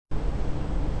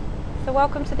So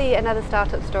welcome to the Another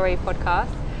Startup Story podcast.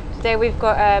 Today we've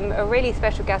got a really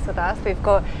special guest with us. We've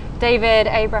got David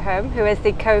Abraham, who is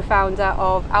the co-founder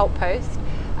of Outpost.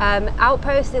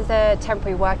 Outpost is a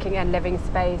temporary working and living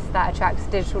space that attracts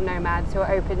digital nomads who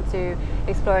are open to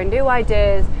exploring new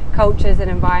ideas, cultures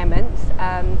and environments.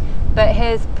 But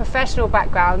his professional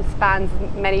background spans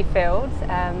many fields.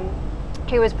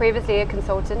 He was previously a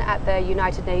consultant at the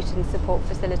United Nations Support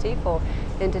Facility for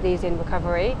Indonesian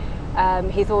Recovery.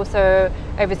 He's also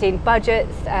overseen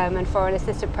budgets and foreign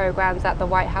assistance programs at the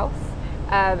White House,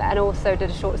 and also did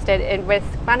a short stint in risk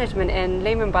management in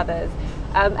Lehman Brothers.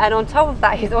 And on top of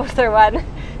that, he's also run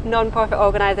non-profit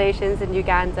organizations in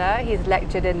Uganda. He's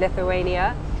lectured in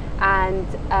Lithuania, and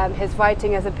his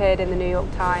writing has appeared in the New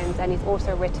York Times, and he's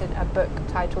also written a book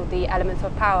titled The Elements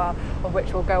of Power, of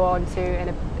which we'll go on to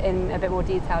in a bit more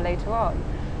detail later on.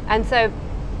 And so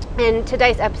in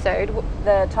today's episode,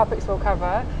 the topics we'll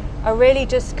cover are really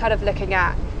just kind of looking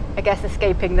at, I guess,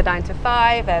 escaping the 9 to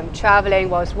 5, traveling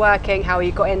whilst working, how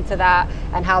you got into that,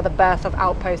 and how the birth of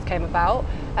Outpost came about,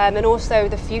 and also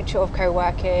the future of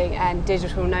co-working and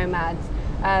digital nomads,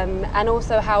 and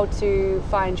also how to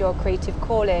find your creative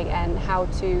calling and how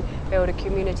to build a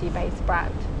community-based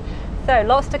brand. So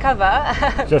lots to cover.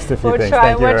 Just a few things.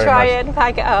 We'll try and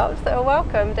pack it up. So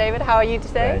welcome, David. How are you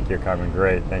today? Thank you, Carmen.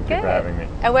 Great. Thank you for having me.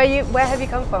 And where have you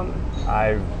come from?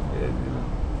 I've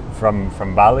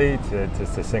from Bali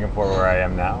to Singapore, where I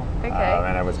am now. Okay.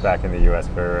 And I was back in the US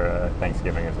for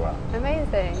Thanksgiving as well.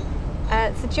 Amazing.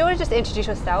 So do you want to just introduce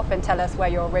yourself and tell us where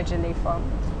you're originally from?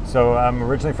 So I'm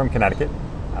originally from Connecticut,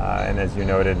 and as you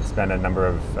noted, spent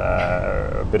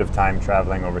a bit of time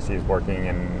traveling overseas, working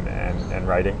and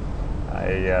writing.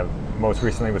 I most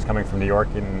recently was coming from New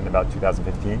York in about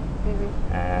 2015,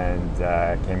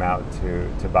 and came out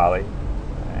to Bali,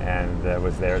 and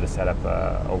was there to set up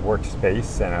a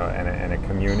workspace and a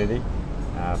community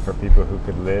for people who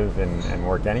could live and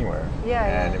work anywhere.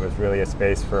 And it was really a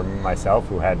space for myself,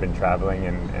 who had been traveling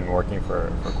and working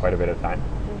for quite a bit of time,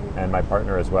 and my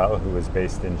partner as well, who was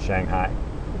based in Shanghai.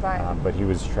 Right. But he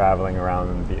was traveling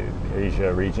around the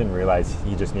Asia region, realized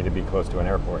he just needed to be close to an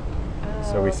airport.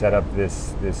 So we set up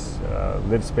this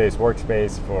live space,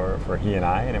 workspace for he and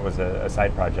I, and it was a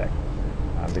side project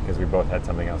because we both had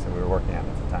something else that we were working on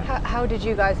at the time. How did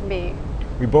you guys meet?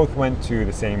 We both went to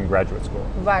the same graduate school.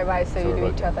 Right. So you knew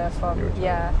each other from,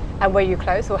 And were you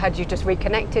close, or had you just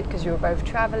reconnected because you were both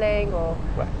traveling, or?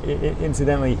 Well,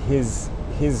 incidentally, his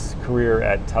career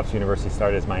at Tufts University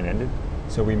started as mine ended.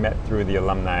 So we met through the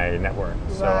alumni network.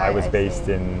 So I was based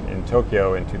in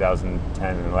Tokyo in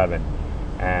 2010 and 11.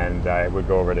 And I would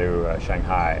go over to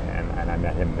Shanghai, and I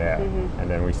met him there, and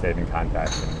then we stayed in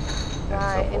contact. And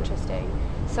so forth. Interesting.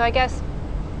 So I guess,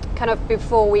 kind of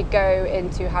before we go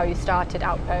into how you started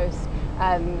Outpost,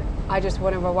 I just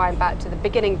want to rewind back to the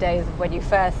beginning days of when you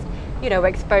first, were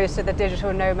exposed to the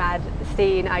digital nomad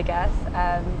scene, I guess.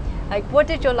 Like, what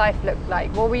did your life look like?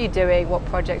 What were you doing? What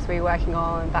projects were you working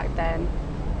on back then?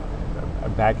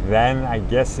 Back then, I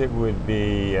guess it would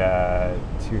be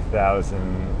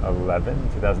 2010,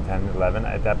 11.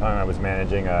 At that point, I was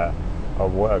managing a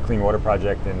clean water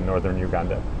project in northern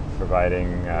Uganda,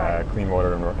 providing clean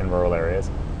water in rural areas.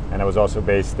 And I was also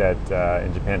based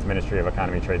in Japan's Ministry of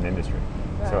Economy, Trade and Industry.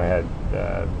 Right. So I had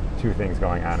two things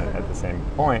going on at the same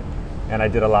point. And I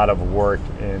did a lot of work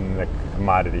in the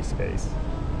commodity space.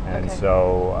 And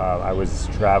so I was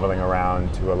traveling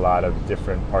around to a lot of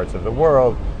different parts of the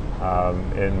world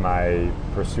in my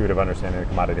pursuit of understanding the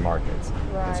commodity markets.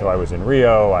 Right. And so I was in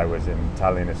Rio, I was in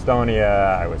Tallinn,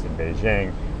 Estonia, I was in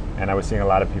Beijing, and I was seeing a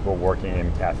lot of people working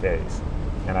in cafes.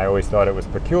 And I always thought it was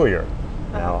peculiar.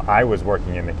 Now, I was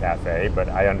working in the cafe, but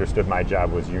I understood my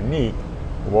job was unique.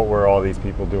 What were all these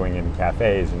people doing in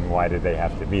cafes, and why did they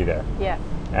have to be there? Yeah.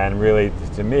 And really,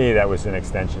 to me, that was an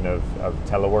extension of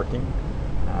teleworking,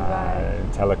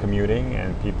 telecommuting,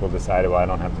 and people decided, well, I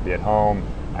don't have to be at home.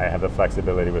 I have the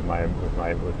flexibility with my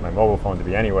mobile phone to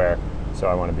be anywhere, so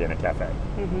I want to be in a cafe.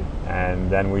 And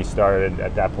then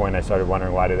at that point, I started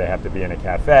wondering, why do they have to be in a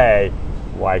cafe?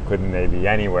 Why couldn't they be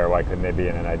anywhere? Why couldn't they be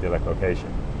in an idyllic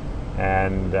location?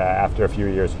 And after a few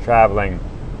years of traveling,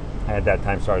 I at that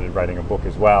time started writing a book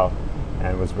as well,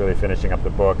 and was really finishing up the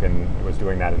book, and was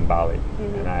doing that in Bali.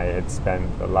 And I had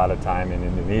spent a lot of time in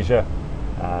Indonesia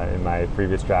in my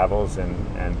previous travels,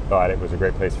 and thought it was a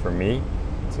great place for me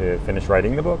to finish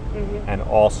writing the book, and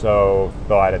also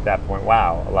thought at that point,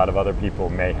 wow, a lot of other people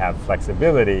may have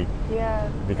flexibility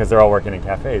because they're all working in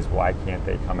cafes. Why can't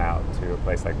they come out to a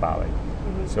place like Bali?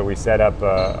 So we set up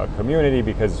a community,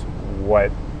 because what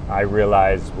I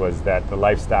realized was that the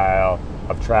lifestyle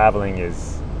of traveling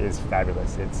is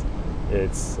fabulous.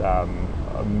 It's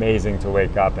amazing to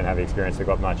wake up and have the experience to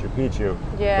go up Machu Picchu.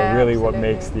 Yeah, but really what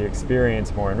absolutely. makes the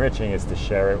experience more enriching is to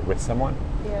share it with someone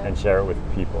and share it with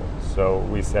people. So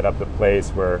we set up the place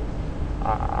where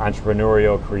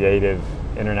entrepreneurial, creative,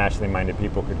 internationally minded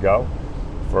people could go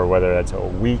for whether that's a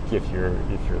week if you're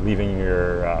leaving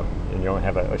your and you only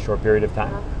have a short period of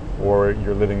time, or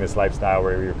you're living this lifestyle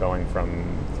where you're going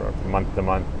from month to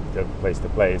month to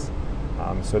place,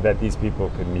 so that these people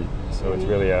could meet. So it's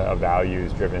really a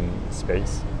values-driven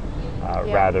space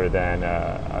rather than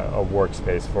a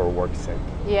workspace for work's sake.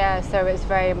 Yeah, so it's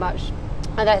very much,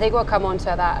 and I think we'll come on to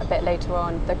that a bit later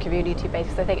on, the community base,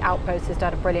 because I think Outpost has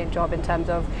done a brilliant job in terms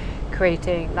of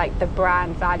creating, like, the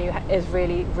brand value is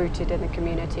really rooted in the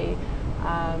community.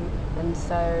 And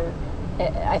so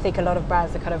I think a lot of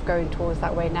brands are kind of going towards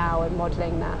that way now and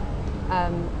modeling that.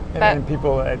 And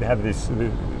people have this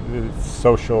the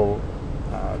social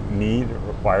need,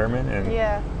 requirement,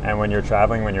 and when you're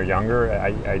traveling, when you're younger,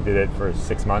 I did it for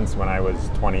 6 months when I was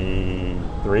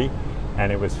 23,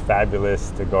 and it was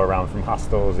fabulous to go around from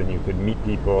hostels and you could meet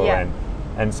people,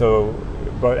 and so,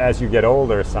 but as you get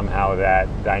older, somehow that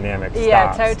dynamic stops.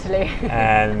 Yeah, totally.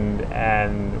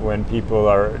 and when people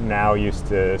are now used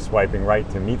to swiping right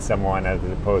to meet someone as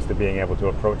opposed to being able to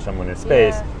approach someone in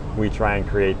space, we try and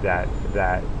create that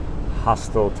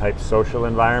hostile type social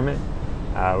environment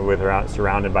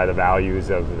surrounded by the values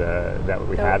of that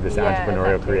we have, this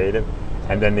entrepreneurial, creative,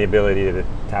 and then the ability to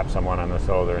tap someone on the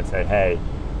shoulder and say, hey,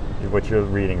 what you're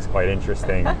reading is quite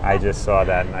interesting. I just saw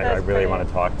that, and I really want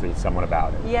to talk to someone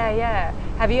about it. Yeah.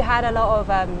 Have you had a lot of,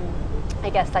 I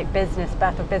guess, like business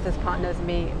partners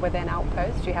meet within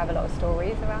Outpost? Do you have a lot of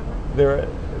stories around that?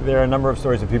 There are a number of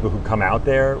stories of people who come out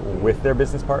there with their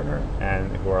business partner and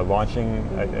who are launching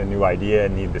a new idea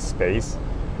and need the space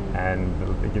and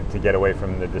to get away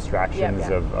from the distractions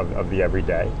of the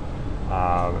everyday.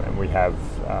 And we have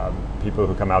people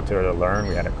who come out there to learn.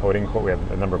 We have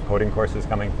a number of coding courses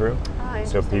coming through,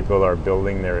 so people are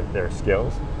building their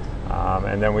skills.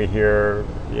 And then we hear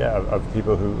of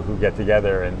people who get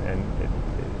together, and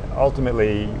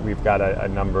ultimately we've got a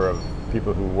number of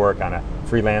people who work on a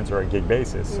freelance or a gig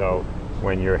basis. So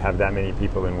when you have that many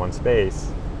people in one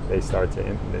space, they start to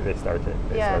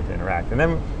interact. And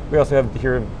then we also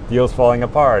hear of deals falling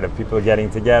apart, of people getting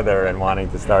together and wanting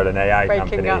to start an AI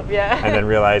company, and then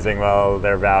realizing, well,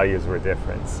 their values were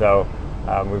different. So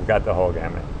we've got the whole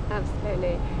gamut.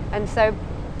 Absolutely. And so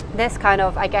this kind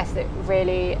of, I guess, it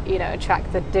really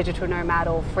attracts the digital nomad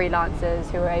or freelancers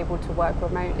who are able to work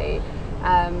remotely.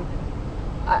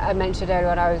 I mentioned earlier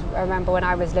I remember when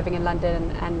I was living in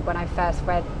London, and when I first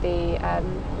read the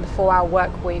 4-Hour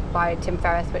Work Week by Tim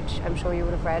Ferriss, which I'm sure you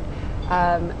would have read,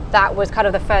 that was kind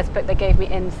of the first book that gave me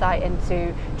insight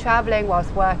into traveling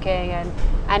whilst working,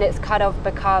 and it's kind of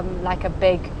become like a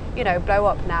big blow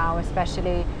up now,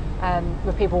 especially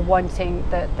with people wanting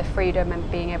the freedom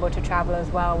and being able to travel as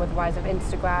well with the rise of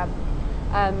Instagram.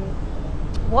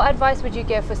 What advice would you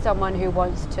give for someone who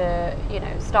wants to,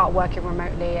 start working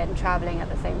remotely and traveling at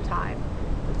the same time?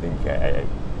 I think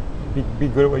be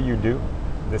good at what you do.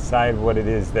 Decide what it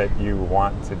is that you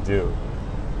want to do,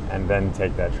 and then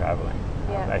take that traveling.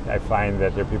 I find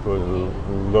that there are people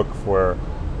who look for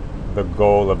the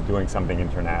goal of doing something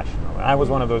international. And I was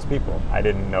one of those people. I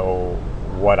didn't know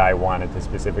what I wanted to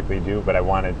specifically do, but I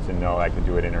wanted to know I could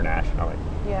do it internationally.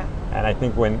 Yeah. And I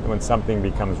think when something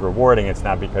becomes rewarding, it's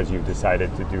not because you've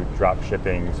decided to do drop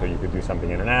shipping so you could do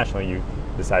something internationally. You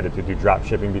decided to do drop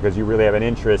shipping because you really have an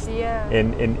interest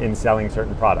in selling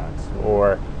certain products.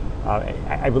 Or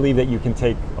I believe that you can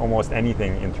take almost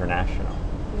anything international.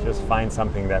 Just find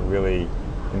something that really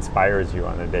inspires you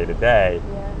on a day-to-day,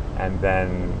 and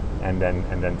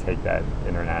then take that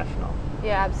international.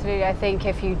 Yeah, absolutely. I think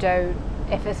if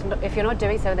you're not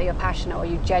doing something that you're passionate or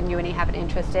you genuinely have an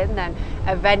interest in, then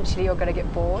eventually you're going to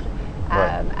get bored,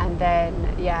 and then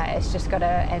it's just going to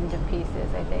end in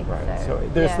pieces, I think. Right. So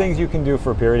there's things you can do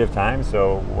for a period of time.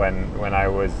 So when I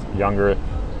was younger,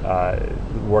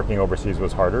 working overseas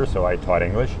was harder, so I taught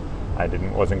English. I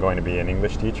wasn't going to be an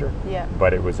English teacher,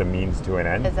 but it was a means to an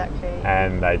end. Exactly.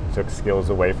 And I took skills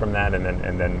away from that, and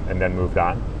then moved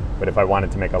on. But if I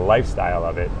wanted to make a lifestyle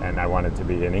of it, and I wanted to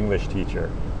be an English teacher,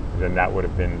 then that would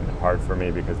have been hard for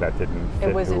me, because that didn't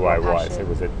fit who I was. It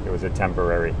was a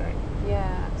temporary thing.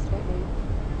 Yeah,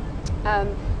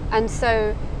 absolutely. And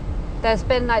so there's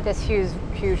been like this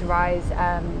huge rise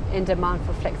in demand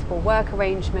for flexible work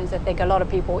arrangements. I think a lot of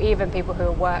people, even people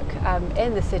who work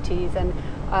in the cities and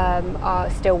are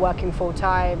still working full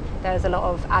time, there's a lot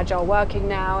of agile working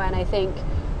now, and I think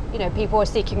people are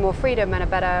seeking more freedom and a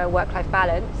better work-life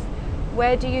balance.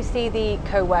 Where do you see the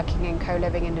co-working and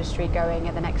co-living industry going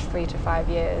in the next 3 to 5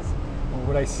 years?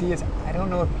 what I see is, I don't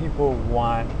know if people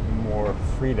want more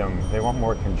freedom, they want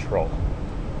more control.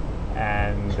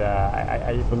 And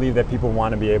I believe that people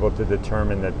want to be able to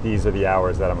determine that these are the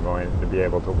hours that I'm going to be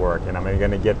able to work, and I'm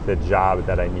going to get the job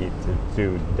that I need to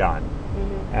do done.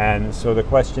 Mm-hmm. And so the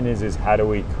question is how do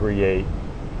we create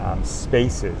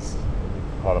spaces,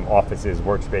 we call them offices,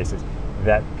 workspaces,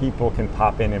 that people can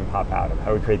pop in and pop out of?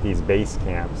 How do we create these base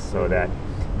camps so that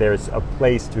there's a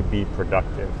place to be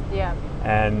productive? Yeah.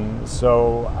 And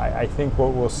so I think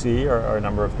what we'll see are a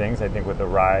number of things. I think with the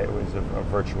rise of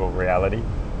virtual reality,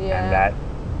 and that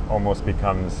almost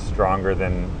becomes stronger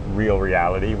than real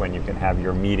reality when you can have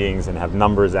your meetings and have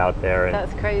numbers out there. And,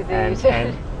 that's crazy.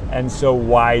 And so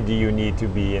why do you need to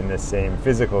be in the same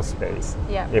physical space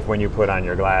if when you put on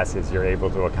your glasses you're able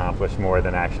to accomplish more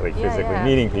than actually physically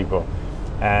meeting people?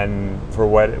 And for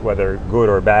whether good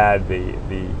or bad, the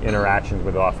interactions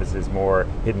with Office is more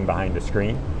hidden behind a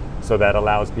screen. So that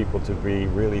allows people to be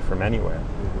really from anywhere.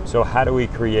 Mm-hmm. So how do we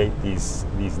create these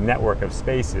network of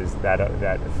spaces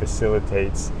that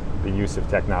facilitates the use of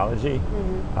technology,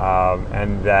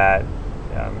 and that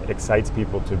excites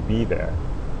people to be there,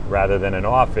 rather than an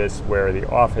office where the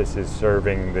office is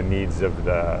serving the needs of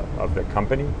the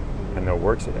company and the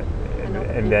works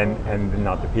and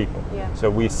not the people. Yeah. So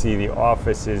we see the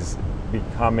offices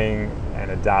becoming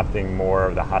and adopting more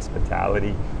of the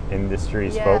hospitality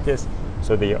industry's focus.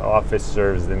 So the office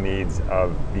serves the needs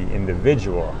of the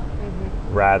individual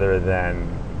rather than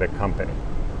the company.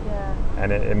 Yeah.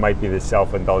 And it might be the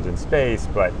self-indulgent space,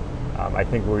 but I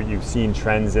think you've seen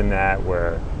trends in that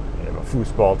where you have a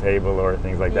foosball table or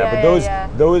things like that.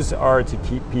 But those are to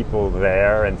keep people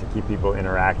there and to keep people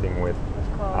interacting with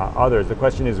others. The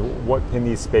question is, what can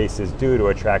these spaces do to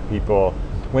attract people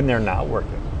when they're not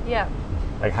working? Yeah.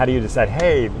 Like, how do you decide,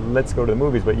 hey, let's go to the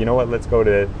movies, but you know what, let's go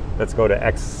to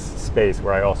X space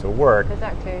where I also work.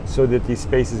 Exactly. So that these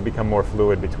spaces become more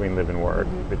fluid between live and work,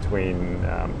 between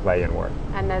play and work.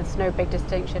 And there's no big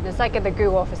distinction. It's like in the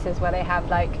GU offices where they have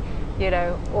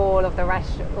all of the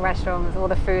restaurants, all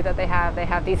the food that they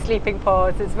have these sleeping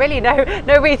pods. There's really no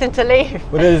reason to leave.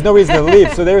 Well, there's no reason to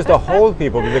leave. So there's the hold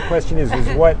people. But the question is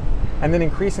what, and then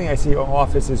increasingly I see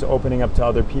offices opening up to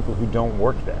other people who don't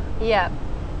work there. Yeah.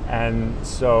 And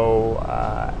so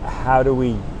how do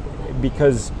we,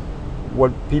 because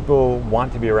what people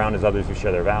want to be around is others who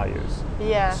share their values.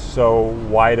 Yeah. So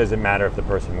why does it matter if the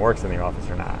person works in the office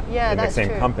or not? Yeah, in the same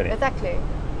company. Exactly.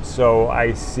 So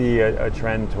I see a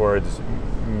trend towards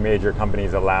major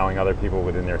companies allowing other people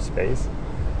within their space,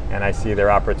 and I see there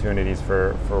are opportunities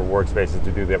for workspaces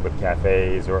to do that with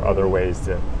cafes or other ways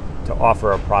to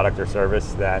offer a product or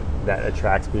service that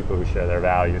attracts people who share their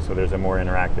values, so there's a more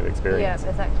interactive experience. Yeah,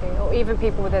 exactly. Or even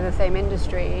people within the same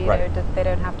industry, you know, they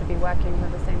don't have to be working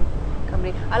with the same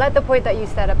company. I like the point that you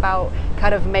said about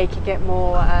kind of making it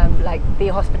more like the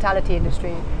hospitality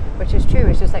industry, which is true.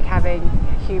 It's just like having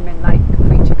human like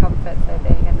creature comforts, I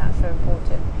think, and that's so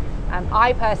important.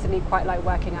 I personally quite like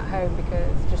working at home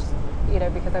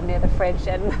because I'm near the fridge,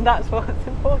 and that's what's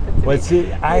important to me.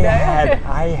 See, I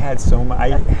had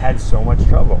so much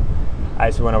trouble.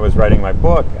 So when I was writing my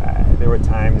book, there were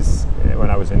times when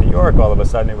I was in New York, all of a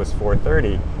sudden it was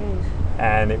 4:30,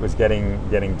 and it was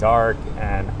getting dark,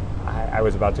 and I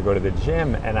was about to go to the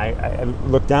gym, and I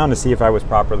looked down to see if I was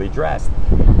properly dressed,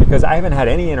 because I haven't had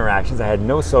any interactions. I had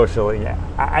no social.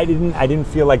 I didn't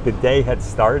feel like the day had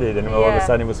started, and all of a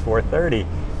sudden it was 4:30,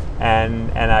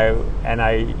 and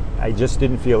I just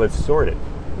didn't feel it sorted.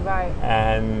 Right.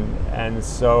 And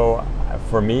so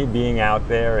for me, being out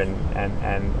there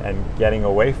and getting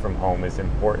away from home is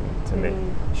important to me.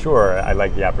 Sure, I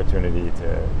like the opportunity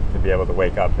to be able to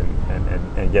wake up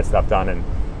and get stuff done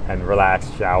and relax,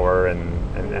 shower, and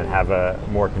have a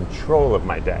more control of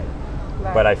my day.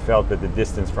 Right. But I felt that the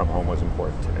distance from home was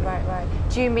important to me. Right, right.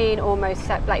 Do you mean almost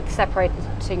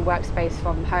separating workspace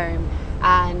from home?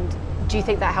 And do you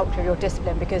think that helped with your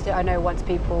discipline? Because I know once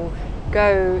people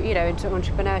go, into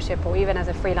entrepreneurship or even as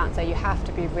a freelancer, you have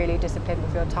to be really disciplined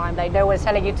with your time. Like no one's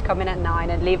telling you to come in at 9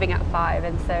 and leaving at 5,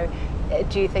 and so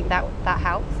do you think that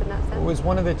helps in that sense? It was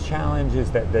one of the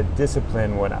challenges that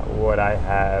discipline. What I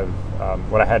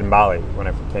had in Bali when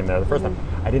I came there the first time,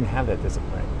 I didn't have that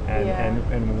discipline,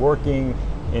 and working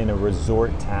in a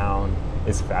resort town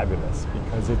is fabulous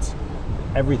because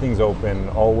everything's open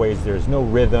always. There's no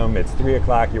rhythm. It's 3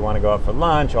 o'clock. You want to go out for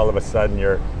lunch. All of a sudden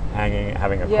you're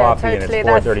having a coffee, totally, and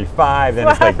it's 4:35, then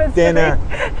it's like dinner,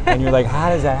 and you're like, how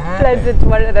does that happen? Blends into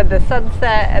one, and then the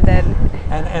sunset, and then.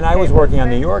 And I was working on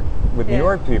New York with New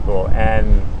York people,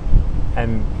 and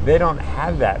they don't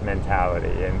have that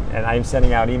mentality. And I'm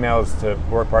sending out emails to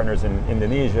work partners in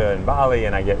Indonesia and Bali,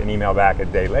 and I get an email back a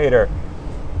day later.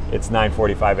 it's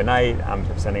 9:45 at night, I'm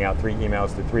sending out 3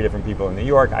 emails to 3 different people in New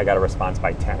York, I got a response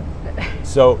by 10.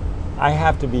 So I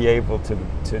have to be able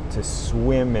to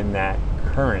swim in that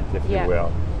current, if you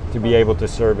will, to be able to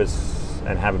service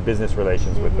and have a business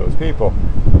relations with those people.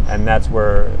 And that's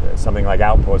where something like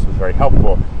Outpost was very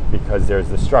helpful, because there's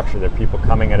the structure. There are people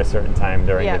coming at a certain time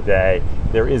during the day.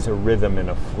 There is a rhythm and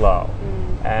a flow.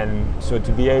 And so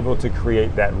to be able to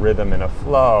create that rhythm and a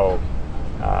flow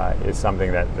is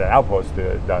something that Outpost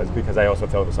does, because I also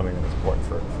felt it was something that was important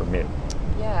for me.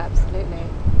 Yeah, absolutely.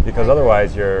 Because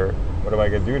otherwise what am I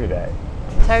going to do today?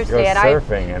 Totally. Go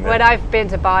surfing. And when I've been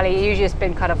to Bali, usually it's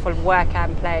been kind of full of work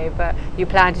and play, but you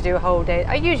plan to do a whole day.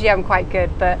 I usually am quite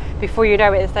good, but before you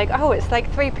know it, it's like, oh, it's like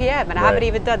 3 p.m. and I haven't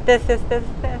even done this. But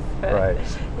right.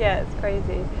 Yeah, it's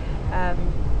crazy.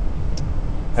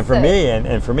 And for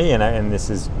me, and this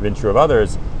has been true of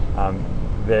others,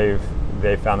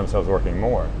 they've found themselves working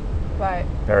more. Right.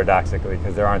 Paradoxically,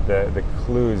 because there aren't the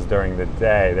clues during the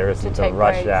day. There isn't a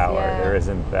rush hour. There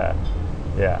isn't the,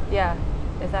 Yeah,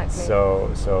 exactly. So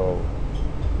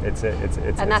it's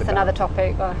and that's another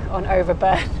topic on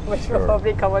overburn, which we'll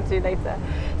probably come on to later.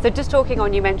 So just talking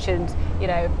on, you mentioned,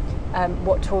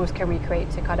 what tools can we create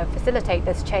to kind of facilitate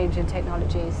this change in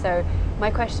technology? So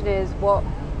my question is, what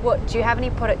do you have any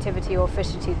productivity or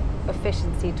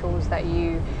efficiency tools that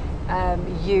you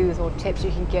use, or tips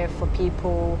you can give for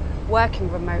people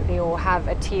working remotely or have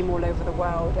a team all over the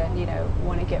world and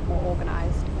want to get more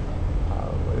organized?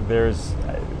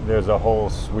 There's a whole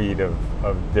suite of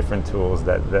different tools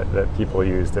that people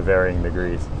use to varying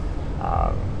degrees.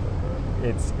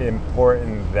 It's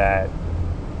important that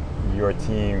your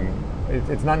team,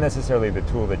 it's not necessarily the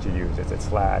tool that you use. Is it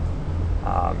Slack?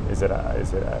 Is it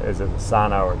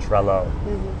Asana or Trello?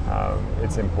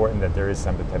 It's important that there is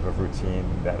some type of routine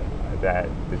that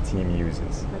the team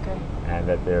uses, and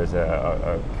that there's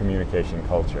a communication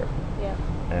culture. Yeah.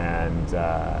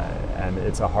 And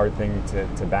it's a hard thing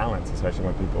to balance, especially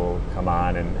when people come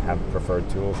on and have preferred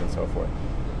tools and so forth.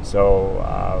 So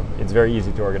it's very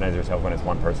easy to organize yourself when it's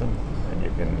one person, and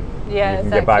you can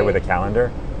get by with a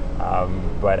calendar.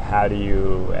 But how do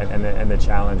you, and the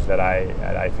challenge that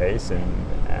I face and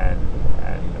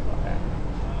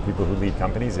people who lead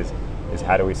companies is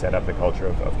how do we set up the culture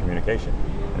of communication?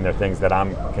 And there are things that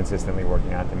I'm consistently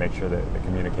working on to make sure that the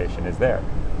communication is there.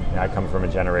 I come from a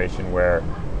generation where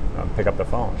pick up the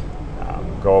phone,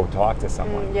 go talk to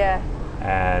someone.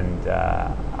 And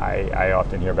I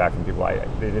often hear back from people,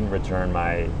 they didn't return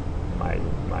my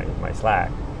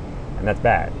Slack, and that's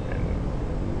bad.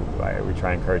 And we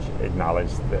try and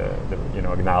acknowledge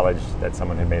acknowledge that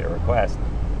someone had made a request.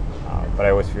 But I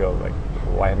always feel like,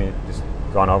 why haven't you just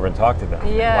gone over and talked to them?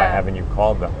 Why haven't you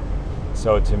called them?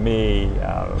 So to me,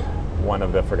 one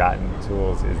of the forgotten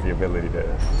tools is the ability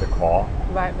to call.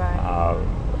 Right.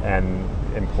 And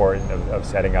important of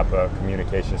setting up a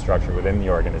communication structure within the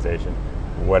organization,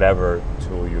 whatever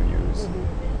tool you use.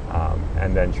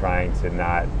 And then trying to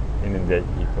not inundate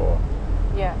people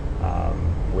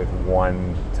with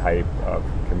one type of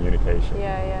communication.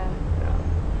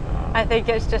 I think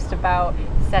it's just about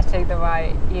setting the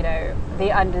right, the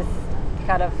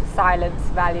kind of silence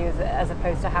values as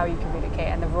opposed to how you communicate,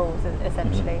 and the rules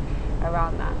essentially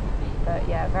around that. But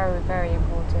very, very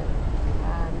important.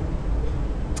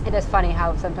 It is funny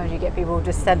how sometimes you get people who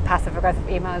just send passive aggressive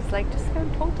emails, like, just go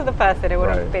and talk to the person. It would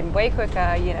have been way quicker,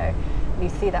 And you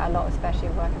see that a lot, especially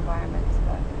in work environments.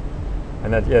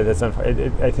 And that's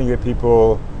I think that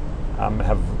people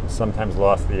have sometimes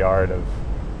lost the art of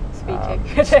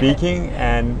speaking.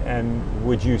 And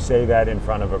would you say that in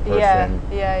front of a person?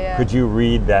 Could you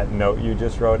read that note you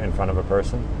just wrote in front of a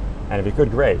person? And if you could,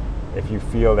 great. If you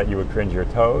feel that you would cringe your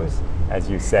toes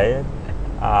as you say it,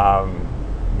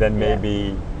 then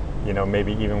maybe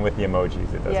maybe even with the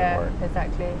emojis it doesn't work.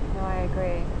 Exactly. No, I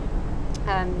agree.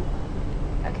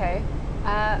 Okay.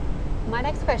 My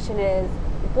next question is,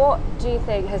 what do you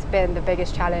think has been the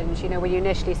biggest challenge? When you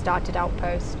initially started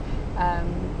Outpost,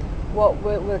 what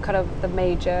were kind of the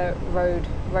major road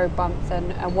bumps,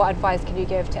 and what advice can you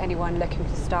give to anyone looking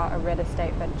to start a real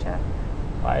estate venture?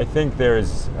 I think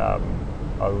there's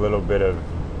a little bit of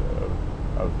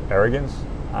arrogance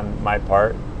on my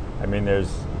part. I mean,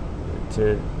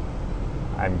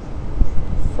 I'm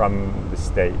from the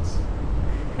States.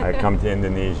 I come to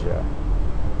Indonesia.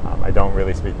 I don't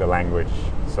really speak the language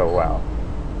so well.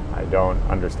 I don't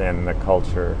understand the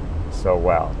culture so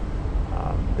well.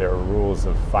 There are rules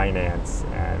of finance,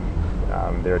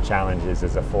 and there are challenges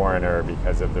as a foreigner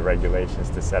because of the regulations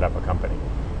to set up a company.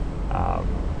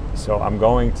 So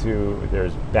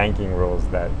there's banking rules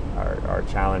that are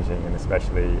challenging, and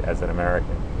especially as an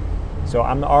American. So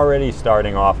I'm already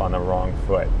starting off on the wrong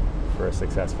foot. for a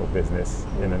successful business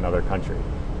in another country.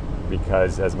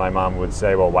 Because as my mom would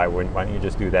say, well, why don't you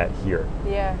just do that here?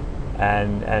 Yeah.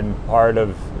 And part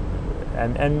of,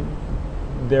 and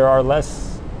there are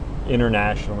less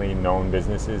internationally known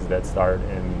businesses that start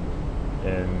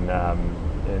in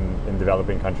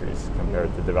developing countries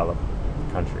compared to developed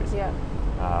countries. Yeah.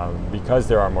 Because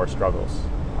there are more struggles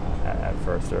at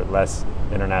first. There are less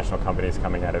international companies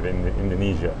coming out of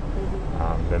Indonesia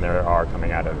than there are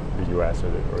coming out of the US or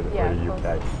the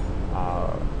UK.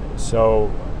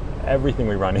 So everything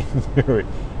we run into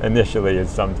initially is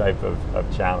some type of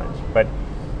challenge. But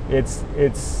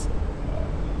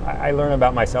I learn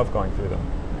about myself going through them,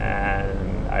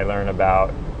 and I learn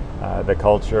about the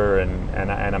culture,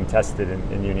 and I'm tested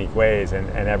in unique ways, and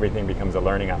everything becomes a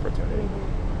learning opportunity.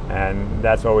 And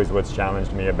that's always what's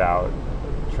challenged me about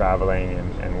traveling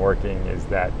and working, is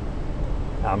that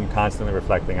I'm constantly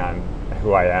reflecting on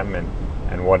who I am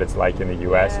and what it's like in the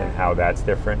US and how that's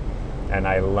different. And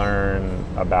I learn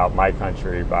about my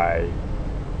country by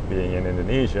being in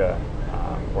Indonesia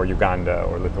or Uganda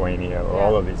or Lithuania or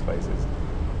all of these places.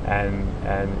 And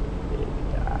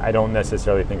I don't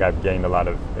necessarily think I've gained a lot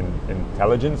of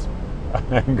intelligence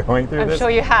going through this. I'm sure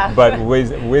you have. But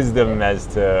wisdom as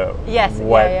to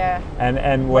what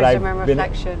and what wisdom I've and been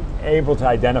reflection. able to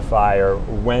identify are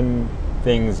when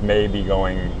things may be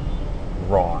going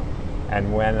wrong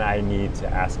and when I need to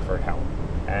ask for help.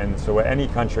 And so any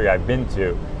country I've been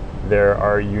to, there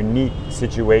are unique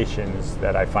situations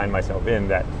that I find myself in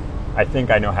that I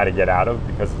think I know how to get out of,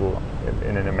 because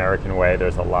in an American way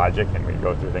there's a logic and we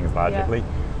go through things logically.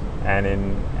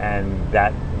 And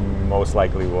that most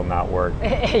likely will not work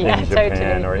in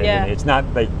Japan totally. or Indonesia.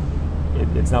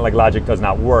 It's not like logic does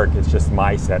not work. It's just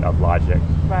my set of logic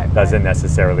doesn't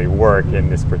necessarily work in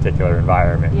this particular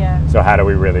environment. So how do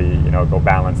we really go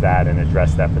balance that and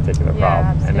address that particular problem?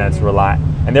 Absolutely. And that's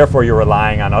and therefore you're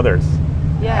relying on others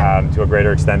to a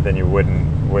greater extent than you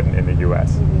wouldn't in the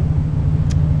U.S.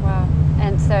 Wow.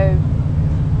 And so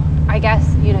I guess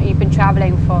you've been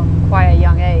traveling from quite a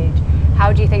young age.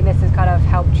 How do you think this has kind of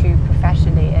helped you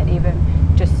professionally, and even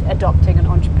just adopting an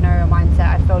entrepreneurial mindset?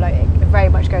 I feel like it very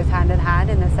much goes hand in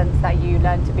hand, in the sense that you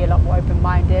learn to be a lot more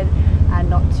open-minded and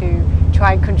not to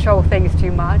try and control things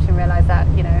too much, and realize that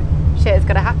shit is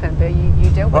going to happen, but you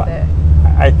deal with it.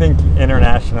 I think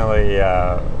internationally,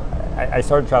 I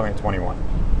started traveling at 21.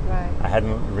 Right. I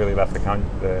hadn't really left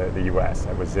the U.S.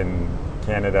 I was in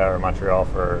Canada or Montreal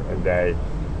for a day,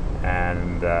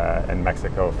 and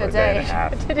Mexico for a day and a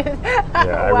half.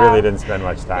 I really didn't spend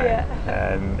much time.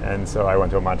 And so I went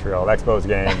to a Montreal Expos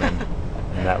game,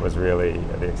 and that was really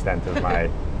the extent of my.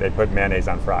 They put mayonnaise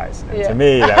on fries, and to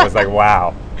me that was like,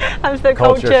 wow, I'm so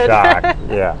culture cultured.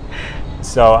 shock.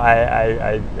 So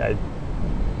I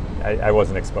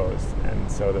wasn't exposed,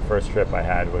 and so the first trip I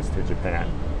had was to Japan.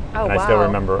 And I still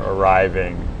remember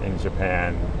arriving in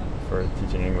Japan for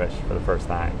teaching English for the first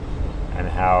time, and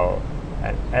how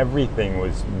everything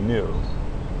was new.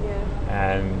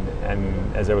 And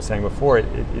as I was saying before,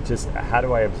 it just, how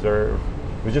do I observe?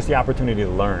 It was just the opportunity to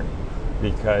learn,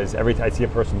 because every time I see a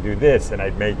person do this, and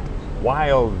I'd make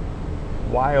wild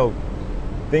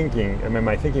thinking. I mean,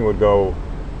 my thinking would go,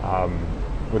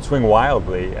 would swing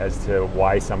wildly as to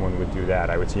why someone would do that.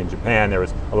 I would see in Japan there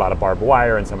was a lot of barbed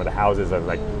wire in some of the houses. I was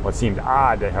like, what seemed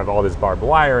odd to have all this barbed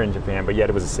wire in Japan, but yet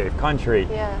it was a safe country.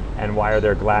 And why are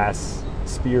there glass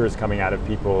spears coming out of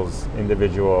people's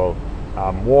individual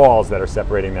walls that are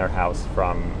separating their house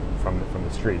from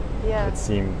the street? It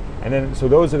seemed, and then so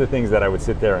those are the things that I would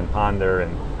sit there and ponder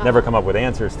and never come up with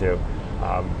answers to,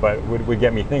 but would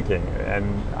get me thinking. And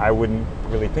I wouldn't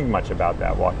really think much about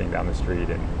that walking down the street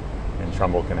in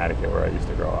Trumbull, Connecticut, where I used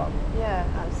to grow up. Yeah,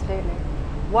 absolutely.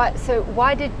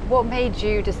 What made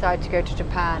you decide to go to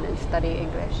Japan and study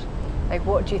English? Like,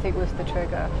 what do you think was the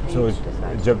trigger for you to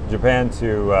decide? Japan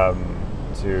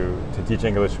to teach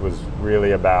English was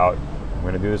really about, I'm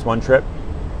going to do this one trip,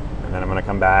 and then I'm going to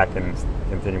come back and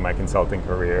continue my consulting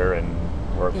career and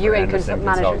work for Anderson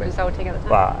management consulting at the time?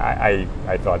 Well,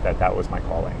 I thought that was my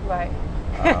calling. Right.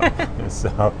 So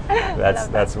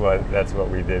that's what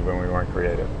we did when we weren't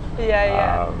creative. Do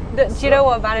you know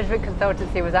what, management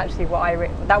consultancy was actually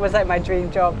what that was like my dream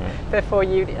job before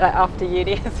uni, after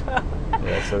uni as well.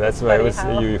 So that's why it was.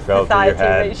 You felt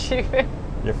that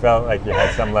you felt like you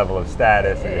had some level of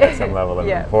status, and you had some level of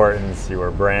importance. You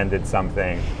were branded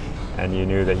something, and you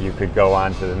knew that you could go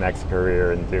on to the next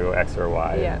career and do X or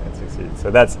Y and succeed. So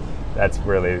that's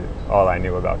really all I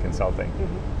knew about consulting.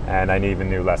 And I even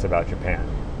knew less about Japan.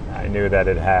 I knew that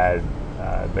it had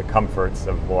the comforts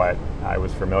of what I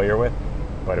was familiar with,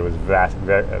 but it was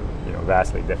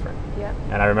vastly different. Yeah.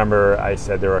 And I remember I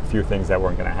said there were a few things that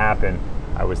weren't going to happen.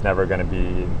 I was never going to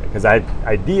be, because I had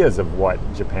ideas of what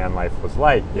Japan life was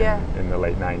like in the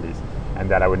late 90s, and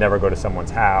that I would never go to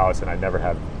someone's house and I'd never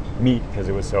have meat because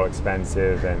it was so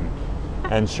expensive.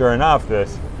 And sure enough, the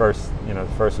first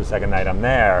or second night I'm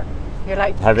there, you're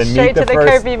like having straight meat to the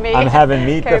first, Kobe meat. I'm having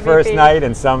meat the first beef. night,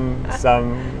 and some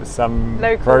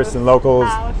locals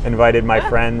house. invited my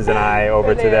friends and I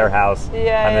over to their house on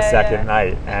the second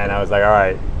night, and I was like, all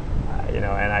right, and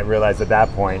I realized at that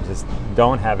point, just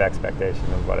don't have expectations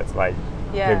of what it's like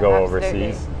to go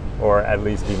overseas, or at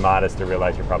least be modest to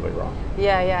realize you're probably wrong.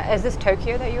 Yeah. Is this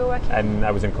Tokyo that you were working in? And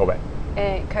I was in Kobe.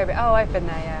 Kobe. Oh, I've been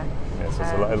there. Yeah. It's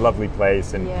just a lovely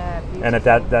place, and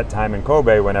beautiful. at that time in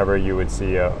Kobe, whenever you would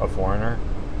see a foreigner,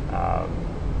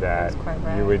 that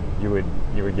you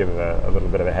would give a little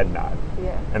bit of a head nod.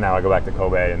 Yeah. And now I go back to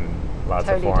Kobe and lots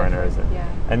of foreigners,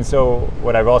 and so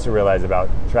what I've also realized about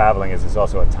traveling is it's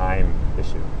also a time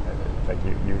issue. Like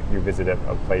you visit a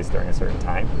place during a certain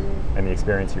time, and the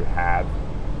experience you have.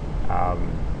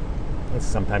 It's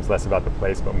sometimes less about the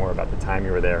place, but more about the time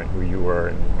you were there and who you were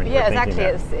and when you were thinking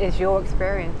exactly. It's your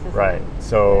experience, isn't right. it?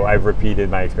 So I've repeated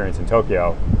my experience in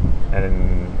Tokyo,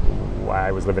 and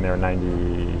I was living there in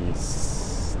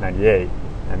 98,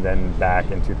 and then back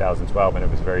in 2012, and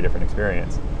it was a very different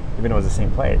experience, even though it was the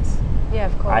same place. Yeah,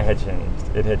 of course. I had changed.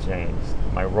 It had changed.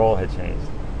 My role had changed,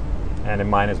 and it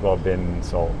might as well have been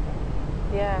Seoul.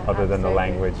 Yeah. Other than the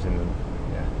language and.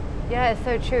 Yeah, it's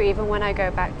so true. Even when I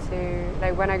go back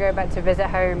to visit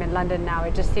home in London now,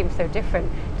 it just seems so different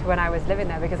to when I was living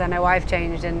there, because I know I've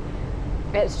changed, and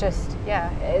it's just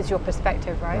it's your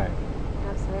perspective, right?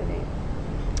 Absolutely.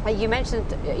 You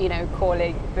mentioned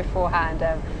calling beforehand,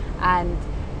 and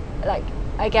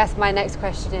I guess my next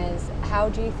question is, how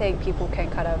do you think people can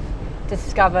kind of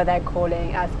discover their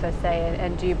calling as per se,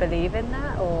 and do you believe in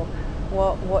that, or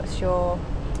what's your?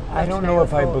 I don't know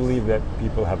if I believe that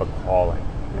people have a calling.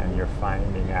 And you're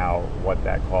finding out what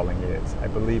that calling is. I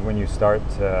believe when you start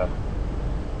to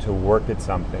work at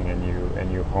something and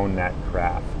you hone that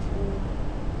craft,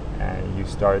 and you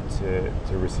start to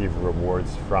receive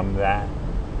rewards from that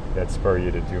spur you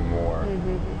to do more.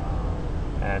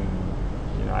 And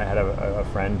I had a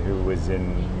friend who was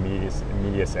in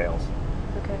media sales.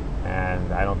 Okay.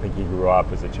 And I don't think he grew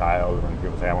up as a child when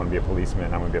people say, I want to be a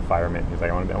policeman, I want to be a fireman. He's like,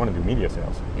 I want to do media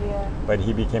sales. Yeah. But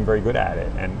he became very good at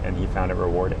it, and he found it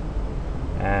rewarding.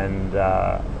 And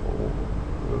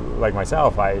like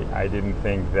myself, I didn't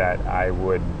think that I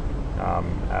would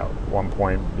at one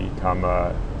point become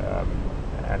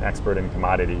an expert in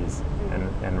commodities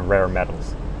and rare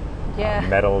metals.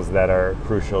 Metals that are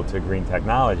crucial to green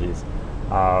technologies.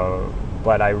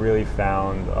 But I really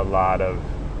found a lot of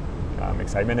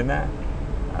excitement in that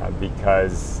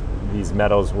because these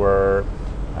metals were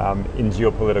in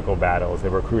geopolitical battles. They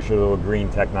were crucial to green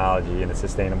technology and a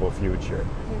sustainable future.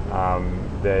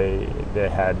 They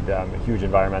had huge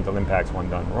environmental impacts when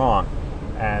done wrong,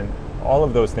 and all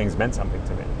of those things meant something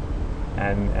to me.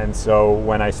 And so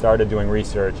when I started doing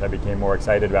research, I became more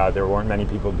excited about it. There weren't many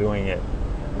people doing it.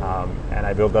 And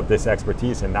I built up this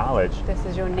expertise and knowledge. This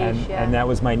is your niche, and that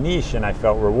was my niche, and I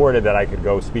felt rewarded that I could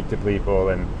go speak to people,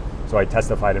 and so I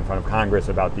testified in front of Congress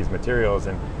about these materials,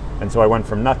 and so I went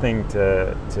from nothing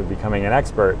to becoming an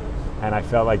expert, and I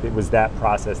felt like it was that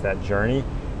process, that journey,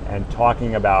 and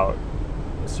talking about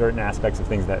certain aspects of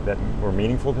things that were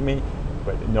meaningful to me,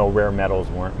 but no, rare metals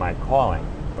weren't my calling,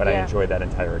 but I enjoyed that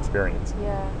entire experience.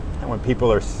 And when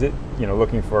people are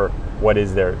looking for what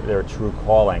is their true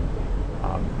calling,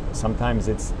 sometimes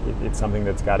it's something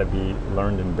that's got to be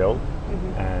learned and built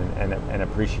and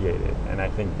appreciated. And I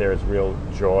think there's real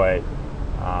joy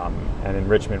and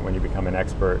enrichment when you become an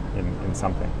expert in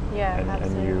something.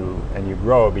 And you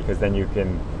grow, because then you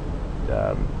can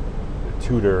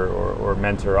tutor or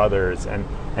mentor others, and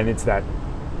it's that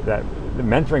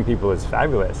mentoring people is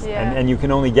fabulous. And you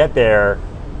can only get there.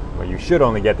 Well, you should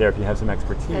only get there if you have some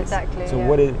expertise. Exactly.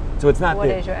 So it's not what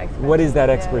is your expertise? What is that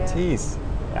expertise?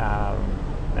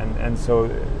 And so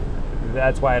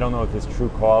that's why I don't know if it's true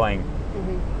calling.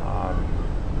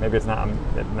 Maybe it's not. I'm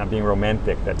not being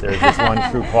romantic that there's this one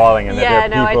true calling, and that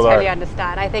there are people. I totally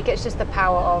understand. I think it's just the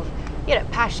power of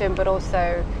passion, but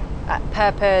also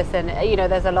purpose, and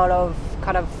there's a lot of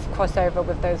kind of crossover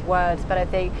with those words. But I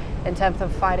think in terms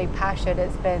of finding passion,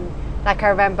 it's been like I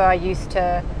remember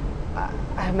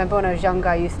when I was younger,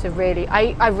 I used to really,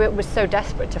 I was so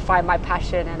desperate to find my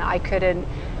passion, and I couldn't,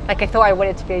 I thought I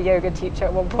wanted to be a yoga teacher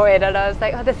at one point, and I was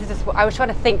like, this is just, I was trying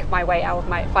to think my way out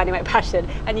of finding my passion,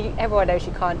 and everyone knows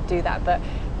you can't do that, but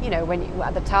you know,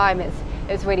 at the time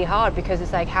it's really hard, because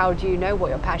it's like, how do you know what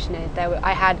your passion is?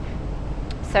 I had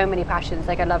so many passions.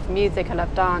 Like, I love music, I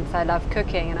love dance, I love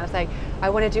cooking, and I was like, I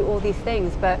want to do all these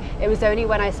things. But it was only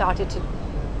when I started to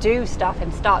do stuff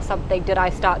and start something did I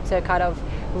start to kind of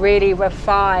really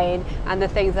refine, and the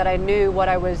things that I knew what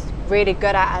I was really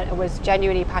good at and was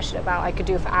genuinely passionate about, I could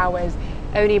do for hours.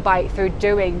 Only through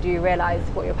doing do you realize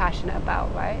what you're passionate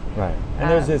about, right? Right. And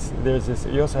there's this.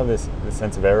 You also have this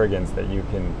sense of arrogance that you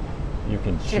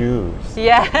can choose.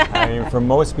 Yeah. I mean, for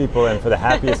most people, and for the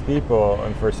happiest people,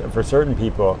 and for certain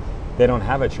people, they don't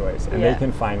have a choice, and they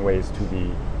can find ways to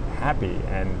be happy,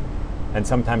 and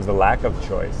sometimes the lack of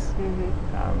choice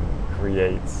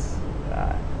creates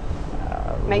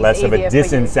less of a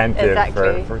disincentive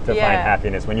to find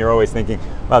happiness, when you're always thinking,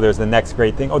 well, there's the next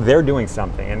great thing. Oh, they're doing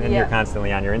something, and you're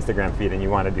constantly on your Instagram feed, and you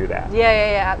want to do that.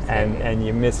 Yeah, absolutely. And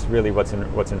you miss really what's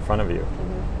in front of you.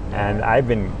 And I've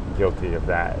been guilty of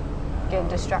that. Getting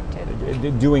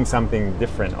distracted. Doing something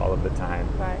different all of the time.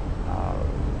 Right.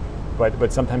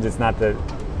 But sometimes it's not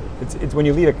it's when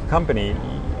you lead a company.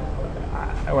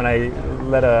 When I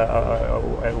led a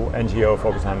NGO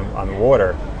focused on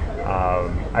water,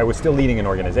 I was still leading an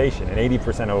organization, and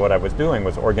 80% of what I was doing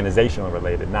was organizational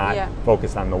related, not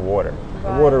focused on the water.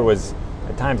 Right. The water was,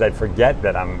 at times I'd forget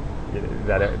that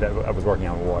I was working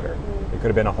on water. It could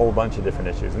have been a whole bunch of different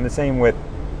issues. And the same with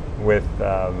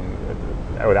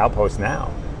Outpost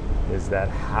now, is that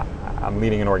I'm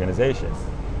leading an organization,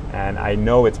 and I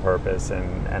know its purpose,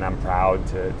 and I'm proud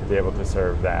to be able to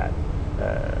serve that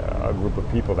a group of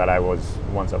people that I was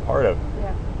once a part of.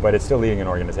 But it's still leading an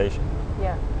organization.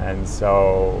 And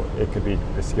so it could be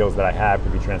the skills that I have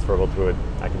could be transferable to it.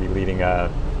 I could be leading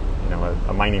a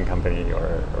mining company,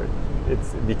 or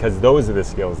it's because those are the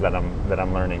skills that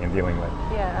I'm learning and dealing with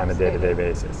on a day-to-day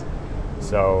basis.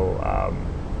 So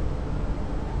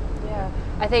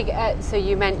I think so.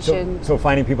 You mentioned so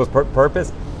finding people's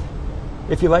purpose.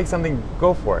 If you like something,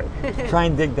 go for it. Try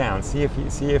and dig down. See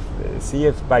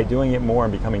if by doing it more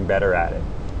and becoming better at it.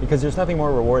 Because there's nothing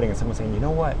more rewarding than someone saying, you know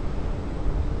what,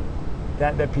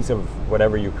 that piece of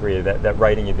whatever you created, that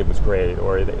writing you did was great,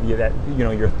 or that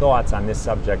your thoughts on this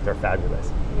subject are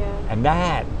fabulous. And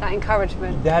that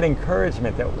encouragement. That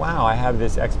encouragement that, wow, I have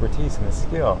this expertise and this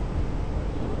skill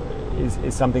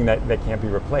is something that can't be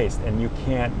replaced, and you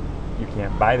can't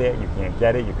buy that, you can't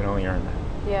get it, you can only earn that.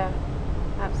 Yeah.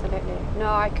 Absolutely. No,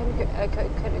 I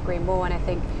couldn't agree more, and I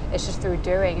think it's just through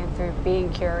doing and through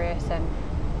being curious and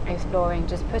exploring,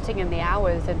 just putting in the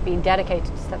hours and being dedicated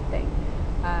to something,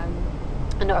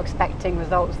 and not expecting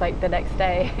results like the next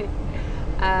day.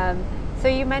 So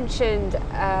you mentioned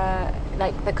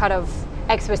like the kind of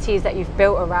expertise that you've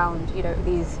built around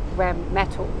these rare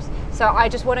metals. So I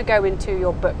just want to go into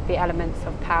your book, The Elements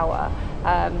of Power.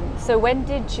 So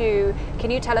can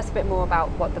you tell us a bit more about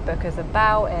what the book is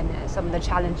about, and some of the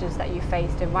challenges that you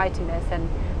faced in writing this, and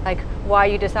like why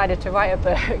you decided to write a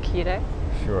book,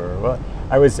 Sure. Well,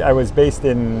 I was based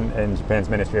in Japan's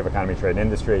Ministry of Economy, Trade and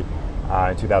Industry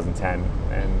in 2010,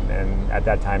 and at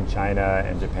that time China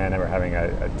and Japan were having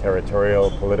a territorial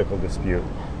political dispute.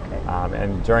 Okay.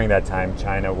 And during that time,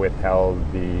 China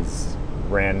withheld these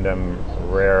random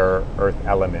rare earth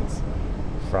elements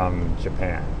from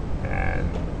Japan.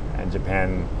 And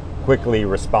Japan quickly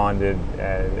responded,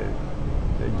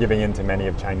 giving in to many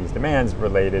of Chinese demands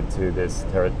related to this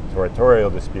territorial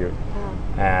dispute.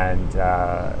 And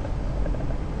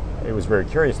it was very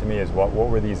curious to me is what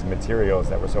were these materials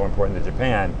that were so important to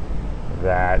Japan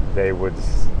that they would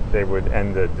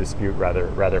end the dispute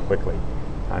rather quickly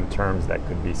on terms that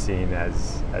could be seen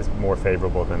as more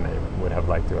favorable than they would have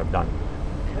liked to have done.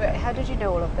 How did you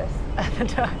know all of this at the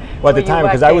time? Well, at the time,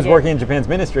 because I was working in Japan's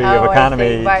Ministry of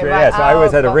Economy. Right. So I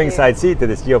always had a ringside seat to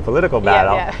this geopolitical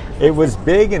battle. Yeah. It was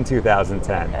big in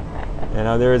 2010.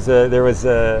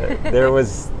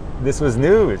 This was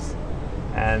news,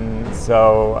 and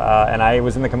so and I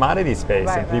was in the commodity space,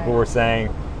 and people were saying,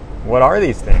 "What are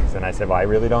these things?" And I said, "Well, I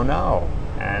really don't know."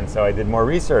 And so I did more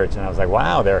research, and I was like,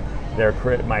 "Wow, they're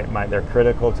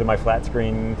critical to my flat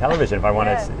screen television. If I want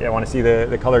to see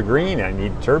the color green, I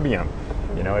need terbium.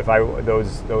 If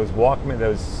those Walkman,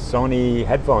 those Sony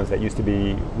headphones that used to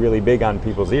be really big on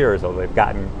people's ears, although they've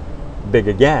gotten big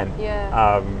again.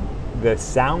 The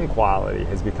sound quality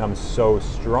has become so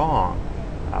strong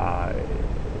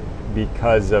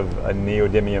because of a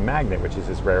neodymium magnet, which is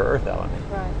this rare earth element.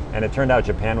 Right. And it turned out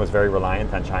Japan was very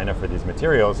reliant on China for these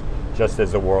materials, just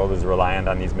as the world is reliant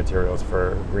on these materials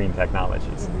for green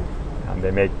technologies.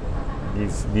 They make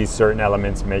these certain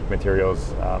elements, make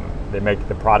materials, they make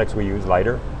the products we use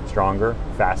lighter, stronger,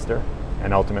 faster,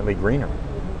 and ultimately greener.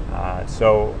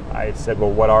 So I said,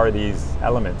 well, what are these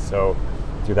elements? So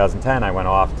 2010, I went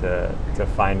off to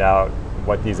find out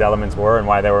what these elements were and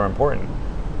why they were important.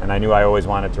 And I knew I always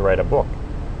wanted to write a book.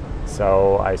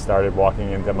 So I started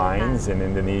walking into mines in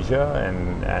Indonesia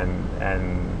and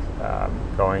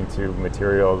going to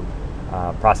material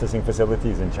processing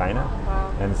facilities in China,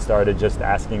 and started just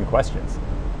asking questions.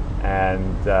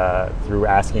 And through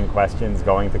asking questions,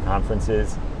 going to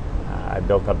conferences, I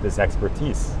built up this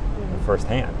expertise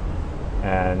firsthand.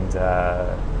 And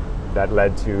that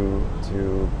led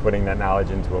to putting that knowledge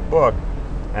into a book.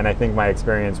 And I think my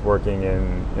experience working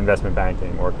in investment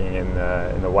banking, working in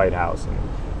the White House,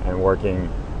 and working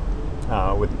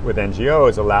with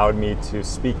NGOs allowed me to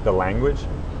speak the language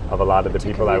of a lot of the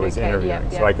people I was interviewing.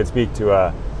 So I could speak to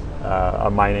a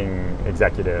mining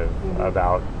executive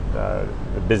about the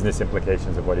business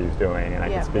implications of what he was doing, and I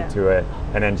could speak to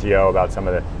an NGO about some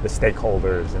of the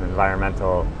stakeholders and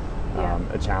environmental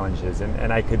challenges,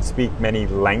 and I could speak many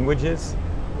languages.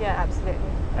 Yeah, absolutely.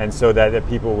 And so that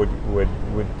people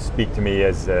would speak to me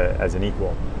as an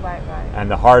equal. Right.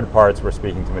 And the hard parts were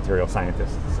speaking to material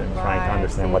scientists and trying to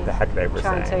understand what the heck they were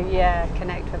saying. Trying to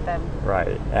connect with them.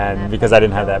 Right, and because I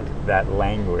didn't have that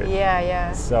language.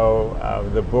 Yeah. So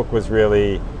the book was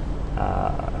really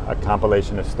a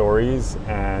compilation of stories,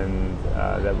 and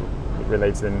that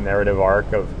relates to the narrative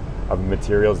arc of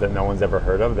materials that no one's ever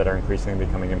heard of that are increasingly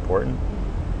becoming important.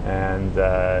 And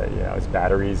as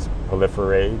batteries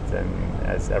proliferate, and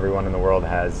as everyone in the world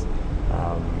has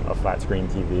a flat screen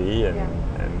TV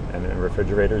and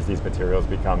refrigerators, these materials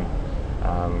become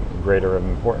greater of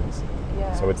importance.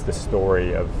 Yeah. So it's the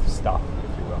story of stuff,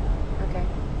 if you will. Okay,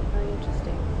 very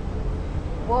interesting.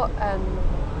 What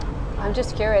I'm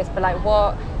just curious, but like,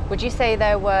 what would you say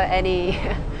there were any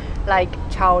like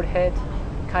childhood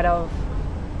kind of,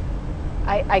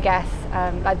 I guess,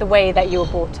 like the way that you were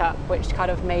brought up, which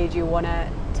kind of made you want to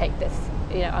take this,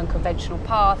 unconventional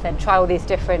path and try all these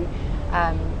different,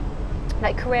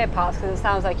 like career paths? Because it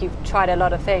sounds like you've tried a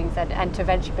lot of things, and to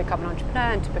eventually become an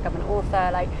entrepreneur and to become an author.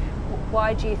 Like,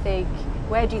 where do you think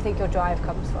your drive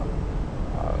comes from?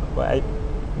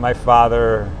 My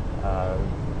father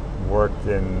worked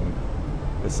in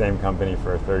the same company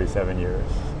for 37 years.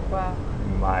 Wow.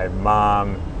 My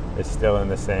mom is still in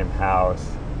the same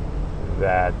house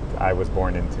that I was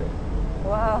born into.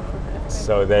 Wow.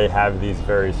 So they have these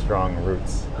very strong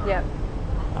roots. Yep.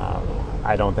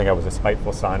 I don't think I was a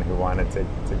spiteful son who wanted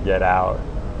to get out,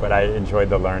 but I enjoyed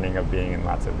the learning of being in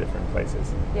lots of different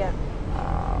places. Yeah.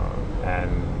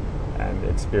 And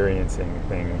experiencing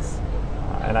things.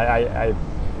 And I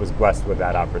was blessed with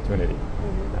that opportunity.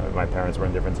 My parents were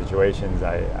in different situations.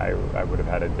 I would have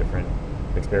had a different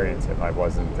experience. If I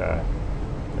wasn't a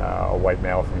white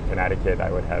male from Connecticut,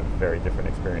 I would have very different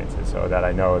experiences. So that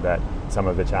I know that some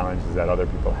of the challenges that other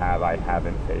people have, I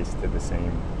haven't faced to the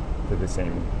same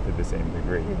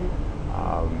degree.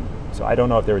 So I don't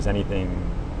know if there was anything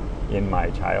in my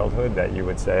childhood that you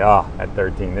would say, at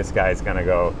 13, this guy's going to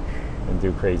go and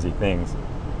do crazy things.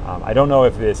 I don't know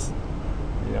if this,